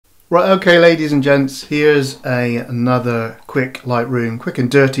Right, okay, ladies and gents, here's another quick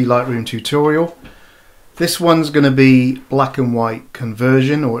and dirty Lightroom tutorial. This one's going to be black and white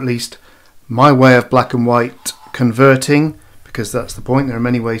conversion, or at least my way of black and white converting, because that's the point. There are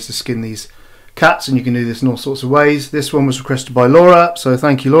many ways to skin these cats, and you can do this in all sorts of ways. This one was requested by Laura, so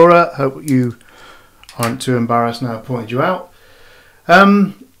thank you, Laura. Hope you aren't too embarrassed now I've pointed you out.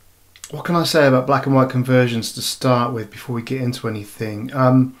 What can I say about black and white conversions to start with before we get into anything?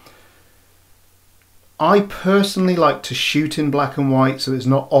 I personally like to shoot in black and white, so it's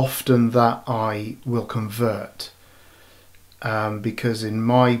not often that I will convert. Because in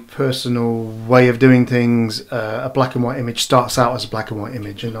my personal way of doing things, a black and white image starts out as a black and white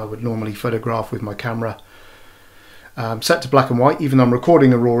image, and I would normally photograph with my camera set to black and white, even though I'm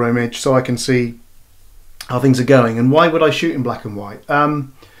recording a raw image, so I can see how things are going. And why would I shoot in black and white?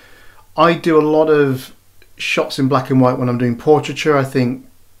 I do a lot of shots in black and white when I'm doing portraiture. I think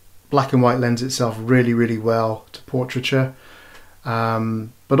black and white lends itself really well to portraiture,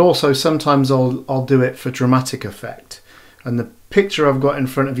 but also sometimes I'll do it for dramatic effect, and the picture I've got in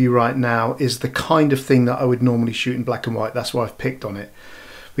front of you right now is the kind of thing that I would normally shoot in black and white. That's why I've picked on it.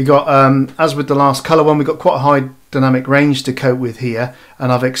 We got, as with the last colour one, we got quite a high dynamic range to cope with here, and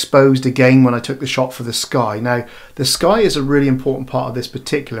I've exposed again when I took the shot for the sky. Now the sky is a really important part of this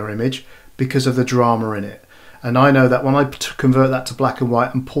particular image because of the drama in it. And I know that when I convert that to black and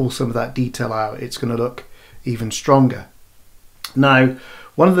white and pull some of that detail out, it's going to look even stronger. Now,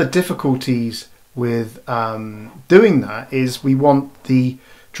 one of the difficulties with doing that is we want the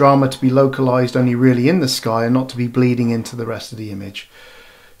drama to be localized only really in the sky and not to be bleeding into the rest of the image.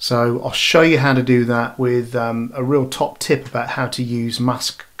 So I'll show you how to do that with a real top tip about how to use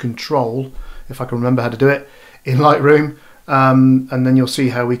mask control, if I can remember how to do it, in Lightroom. And then you'll see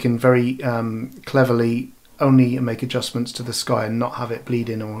how we can very cleverly only make adjustments to the sky and not have it bleed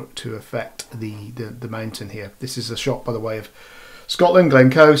in or to affect the mountain here. This is a shot, by the way, of Scotland,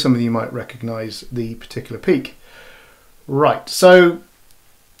 Glencoe. Some of you might recognise the particular peak. Right, so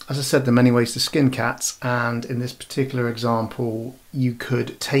as I said, there are many ways to skin cats, and in this particular example you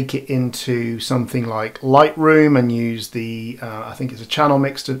could take it into something like Lightroom and use the I think it's a channel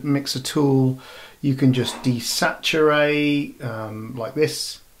mixer tool. You can just desaturate like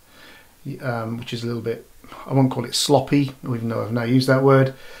this, which is a little bit, I won't call it sloppy, even though I've now used that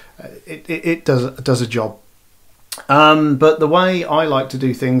word. It does a job. But the way I like to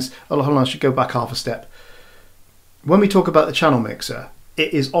do things, hold on, I should go back half a step. When we talk about the channel mixer,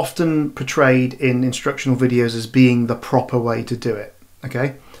 it is often portrayed in instructional videos as being the proper way to do it.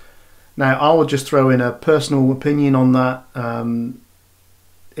 Okay. Now I will just throw in a personal opinion on that.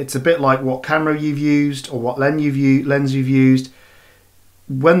 It's a bit like what camera you've used or what lens you've used.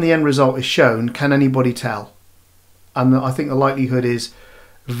 When the end result is shown, can anybody tell? And I think the likelihood is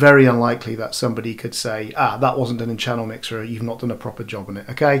very unlikely that somebody could say, that wasn't done in channel mixer, you've not done a proper job on it.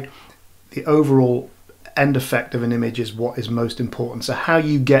 Okay, the overall end effect of an image is what is most important. So how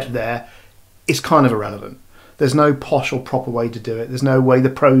you get there is kind of irrelevant. There's no posh or proper way to do it. There's no way the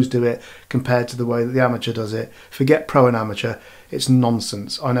pros do it compared to the way that the amateur does it. Forget pro and amateur, it's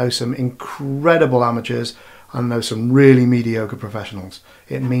nonsense. I know some incredible amateurs, I know some really mediocre professionals.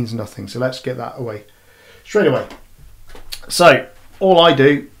 It means nothing. So let's get that away straight away. So all I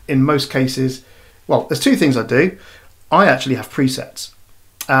do in most cases, well, there's two things I do. I actually have presets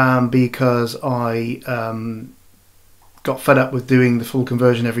because I got fed up with doing the full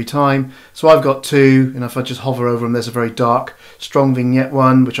conversion every time. So I've got two, and if I just hover over them, there's a very dark, strong vignette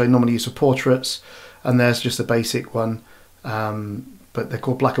one, which I normally use for portraits, and there's just a basic one, but they're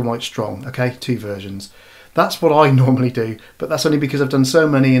called black and white strong. Okay, two versions. That's what I normally do, but that's only because I've done so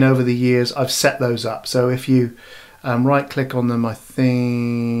many, and over the years I've set those up. So if you right click on them, I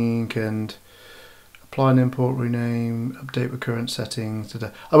think, and apply and import, rename, update with current settings.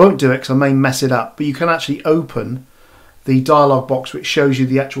 I won't do it because I may mess it up, but you can actually open the dialog box which shows you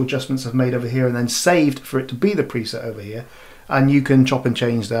the actual adjustments I've made over here and then saved for it to be the preset over here, and you can chop and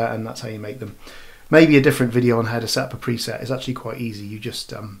change that, and that's how you make them. Maybe a different video on how to set up a preset is actually quite easy. You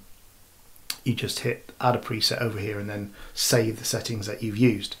just hit add a preset over here and then save the settings that you've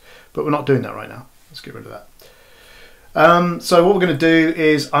used, but we're not doing that right now. Let's get rid of that. So what we're going to do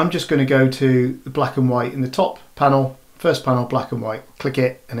is I'm just going to go to the black and white in the top panel, first panel, black and white, click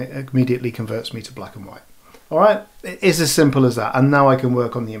it, and it immediately converts me to black and white. All right, it is as simple as that, and now I can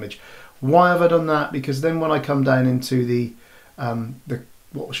work on the image. Why have I done that? Because then when I come down into the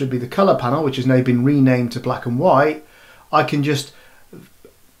what should be the color panel, which has now been renamed to black and white, I can just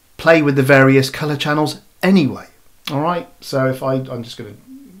play with the various color channels anyway. All right, so if I'm just going to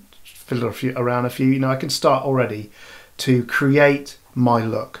fiddle around a few, you know, I can start already to create my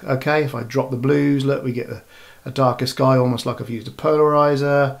look. Okay, if I drop the blues, look, we get a darker sky, almost like I've used a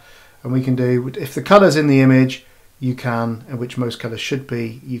polarizer. And we can do, if the colour's in the image, you can, and which most colours should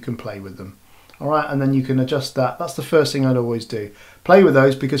be, you can play with them. All right, and then you can adjust that. That's the first thing I'd always do. Play with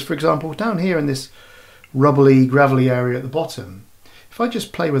those, because for example, down here in this rubbly, gravelly area at the bottom, if I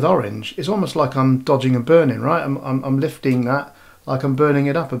just play with orange, it's almost like I'm dodging and burning, right? I'm lifting that like I'm burning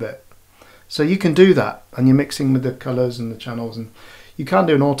it up a bit. So you can do that, and you're mixing with the colours and the channels, and you can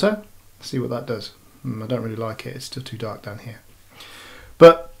do an auto. See what that does. I don't really like it, it's still too dark down here.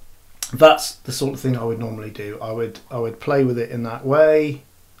 But that's the sort of thing I would normally do. I would play with it in that way.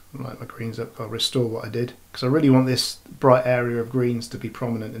 Light my greens up, I'll restore what I did, because I really want this bright area of greens to be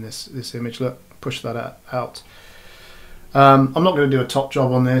prominent in this image. Look, push that out. I'm not going to do a top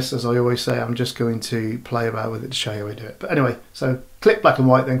job on this, as I always say. I'm just going to play about with it to show you how I do it. But anyway, so click black and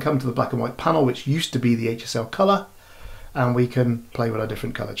white, then come to the black and white panel, which used to be the HSL colour, and we can play with our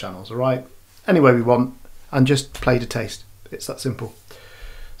different colour channels, all right? Any way we want, and just play to taste. It's that simple.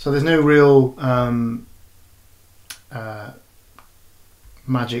 So there's no real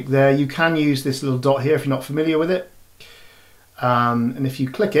magic there. You can use this little dot here if you're not familiar with it. And if you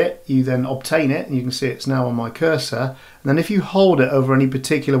click it, you then obtain it, and you can see it's now on my cursor. And then if you hold it over any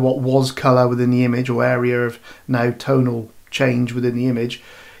particular what was colour within the image, or area of now tonal change within the image,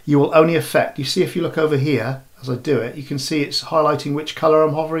 you will only affect, you see if you look over here, as I do it, you can see it's highlighting which colour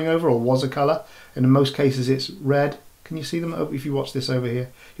I'm hovering over, or was a colour, and in most cases it's red. Can you see them? If you watch this over here,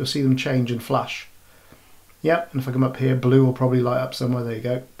 you'll see them change and flash. Yep, and if I come up here, blue will probably light up somewhere. There you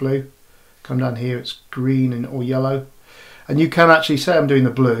go, blue. Come down here, it's green and or yellow. And you can actually say I'm doing the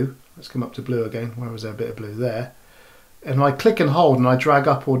blue. Let's come up to blue again. Where was there a bit of blue there? And I click and hold and I drag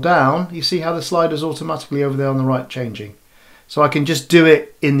up or down. You see how the slider's automatically over there on the right changing. So I can just do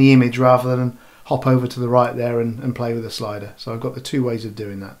it in the image rather than hop over to the right there and play with the slider. So I've got the two ways of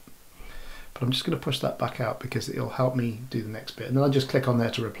doing that. But I'm just going to push that back out because it'll help me do the next bit. And then I just click on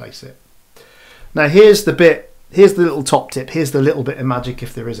there to replace it. Now here's the bit, here's the little top tip, here's the little bit of magic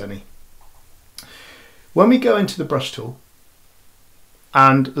if there is any. When we go into the brush tool,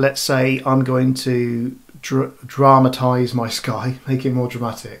 and let's say I'm going to dramatize my sky, make it more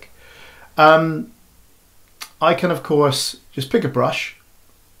dramatic, I can of course just pick a brush.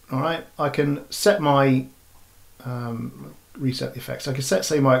 All right, I can set my reset the effects. I can set,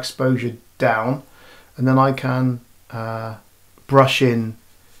 say, my exposure down, and then I can brush in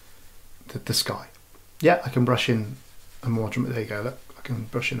the sky. Yeah, I can brush in a more dramatic. There you go. Look, I can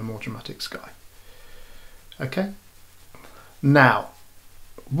brush in a more dramatic sky. Okay. Now,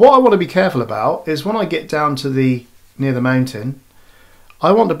 what I want to be careful about is when I get down to near the mountain,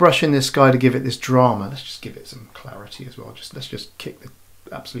 I want to brush in this sky to give it this drama. Let's just give it some clarity as well. Let's just kick the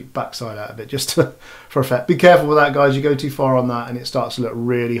absolute backside out of it just for effect. Be careful with that, guys. You go too far on that and it starts to look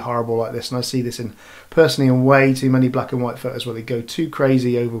really horrible like this. And I see this personally in way too many black and white photos where they go too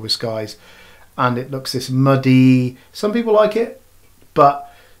crazy over with skies and it looks this muddy. Some people like it,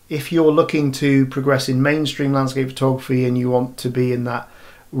 but if you're looking to progress in mainstream landscape photography and you want to be in that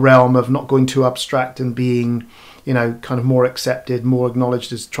realm of not going too abstract and being, you know, kind of more accepted, more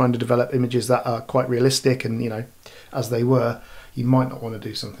acknowledged as trying to develop images that are quite realistic and, you know, as they were, you might not want to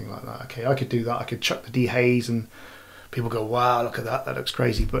do something like that. Okay, I could do that. I could chuck the dehaze and people go, wow, look at that, that looks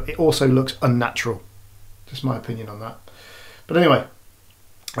crazy. But it also looks unnatural. Just my opinion on that. But anyway,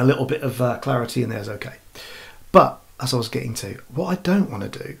 a little bit of clarity in there is okay. But as I was getting to, what I don't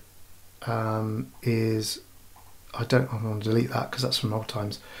want to do is, I want to delete that because that's from old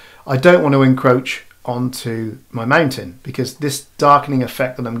times. I don't want to encroach onto my mountain because this darkening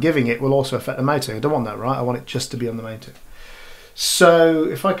effect that I'm giving it will also affect the mountain. I don't want that, right? I want it just to be on the mountain. So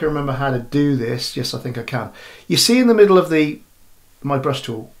if I can remember how to do this, yes, I think I can. You see in the middle of my brush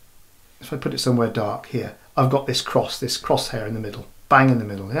tool, if I put it somewhere dark here, I've got this crosshair in the middle, bang in the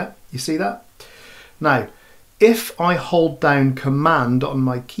middle, yeah? You see that? Now, if I hold down Command on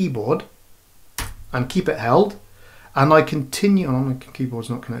my keyboard and keep it held, and I continue, oh, my keyboard's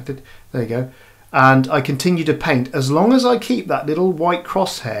not connected, there you go, and I continue to paint, as long as I keep that little white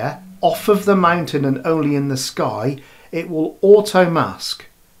crosshair off of the mountain and only in the sky, it will auto mask.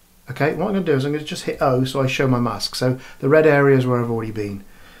 Okay, what I'm going to do is I'm going to just hit O so I show my mask. So the red area is where I've already been.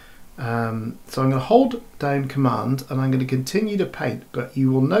 So I'm going to hold down Command and I'm going to continue to paint, but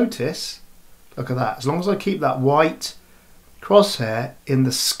you will notice, look at that, as long as I keep that white crosshair in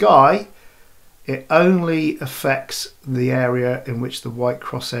the sky, it only affects the area in which the white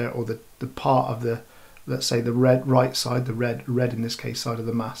crosshair, or the part of the, let's say the red right side, the red in this case side of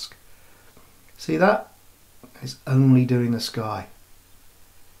the mask. See that? It's only doing the sky.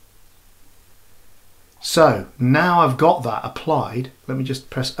 So now I've got that applied. Let me just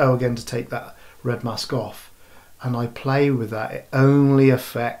press O again to take that red mask off. And I play with that. It only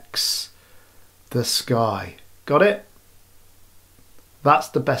affects the sky. Got it? That's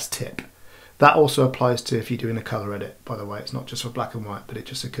the best tip. That also applies to if you're doing a colour edit, by the way. It's not just for black and white, but it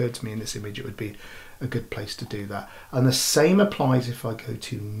just occurred to me in this image it would be a good place to do that. And the same applies if I go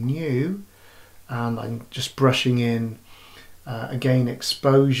to New, and I'm just brushing in, again,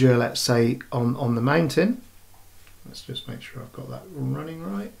 exposure, let's say, on the mountain. Let's just make sure I've got that running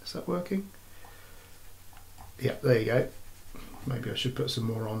right. Is that working? Yeah, there you go. Maybe I should put some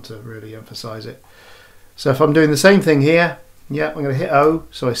more on to really emphasize it. So if I'm doing the same thing here, yeah, I'm going to hit O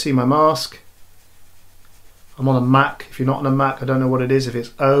so I see my mask. I'm on a Mac. If you're not on a Mac, I don't know what it is, if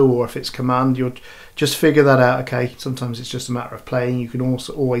it's O or if it's Command. You'll just figure that out. Okay, sometimes it's just a matter of playing. You can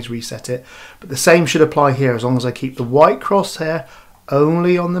also always reset it. But the same should apply here as long as I keep the white crosshair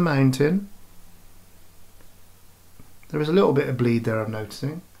only on the mountain. There is a little bit of bleed there, I'm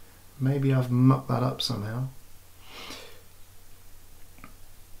noticing. Maybe I've mucked that up somehow.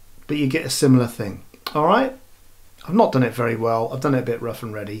 But you get a similar thing. All right. I've not done it very well. I've done it a bit rough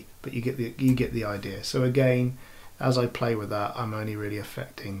and ready, but you get the idea. So again, as I play with that, I'm only really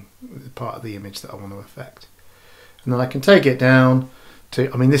affecting the part of the image that I want to affect. And then I can take it down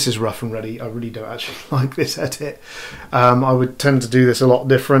to, I mean, this is rough and ready. I really don't actually like this edit. I would tend to do this a lot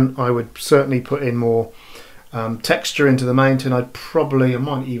different. I would certainly put in more texture into the mountain. I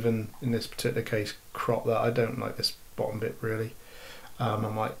might even, in this particular case, crop that. I don't like this bottom bit really. I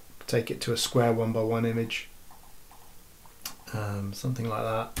might take it to a square 1:1 image. Something like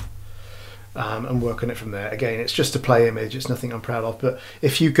that, and work on it from there. Again, it's just a play image, it's nothing I'm proud of, but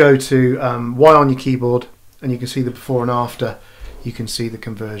if you go to Y on your keyboard and you can see the before and after, you can see the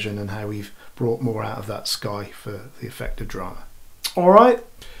conversion and how we've brought more out of that sky for the effect of drama. Alright,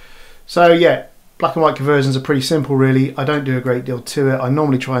 so yeah, black and white conversions are pretty simple really. I don't do a great deal to it. I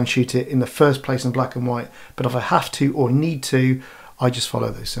normally try and shoot it in the first place in black and white, but if I have to or need to, I just follow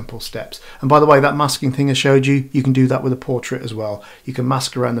those simple steps. And by the way, that masking thing I showed you, you can do that with a portrait as well. You can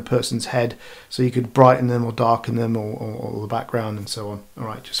mask around the person's head, so you could brighten them or darken them or the background and so on. All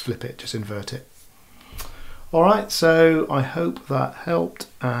right, just flip it, just invert it. All right, so I hope that helped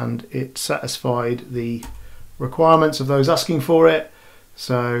and it satisfied the requirements of those asking for it.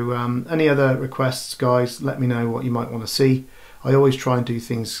 So any other requests, guys, let me know what you might want to see. I always try and do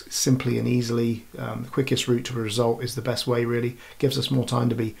things simply and easily. The quickest route to a result is the best way really. Gives us more time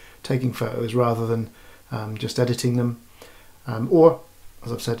to be taking photos rather than just editing them. Or,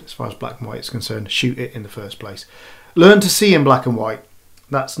 as I've said, as far as black and white is concerned, shoot it in the first place. Learn to see in black and white.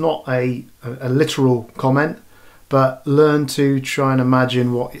 That's not a literal comment, but learn to try and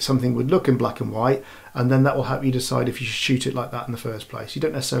imagine what something would look in black and white, and then that will help you decide if you should shoot it like that in the first place. You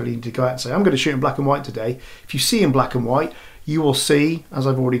don't necessarily need to go out and say, I'm going to shoot in black and white today. If you see in black and white, you will see, as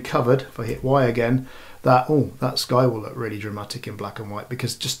I've already covered, if I hit Y again, that, oh, that sky will look really dramatic in black and white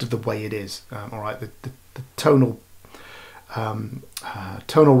because just of the way it is. All right, the tonal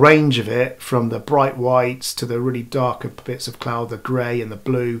range of it, from the bright whites to the really darker bits of cloud, the grey and the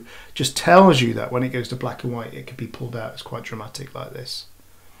blue, just tells you that when it goes to black and white, it can be pulled out. It's quite dramatic like this.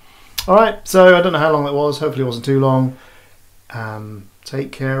 All right, so I don't know how long that was. Hopefully it wasn't too long.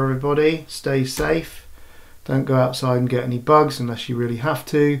 Take care, everybody. Stay safe. Don't go outside and get any bugs unless you really have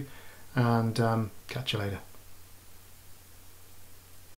to. And catch you later.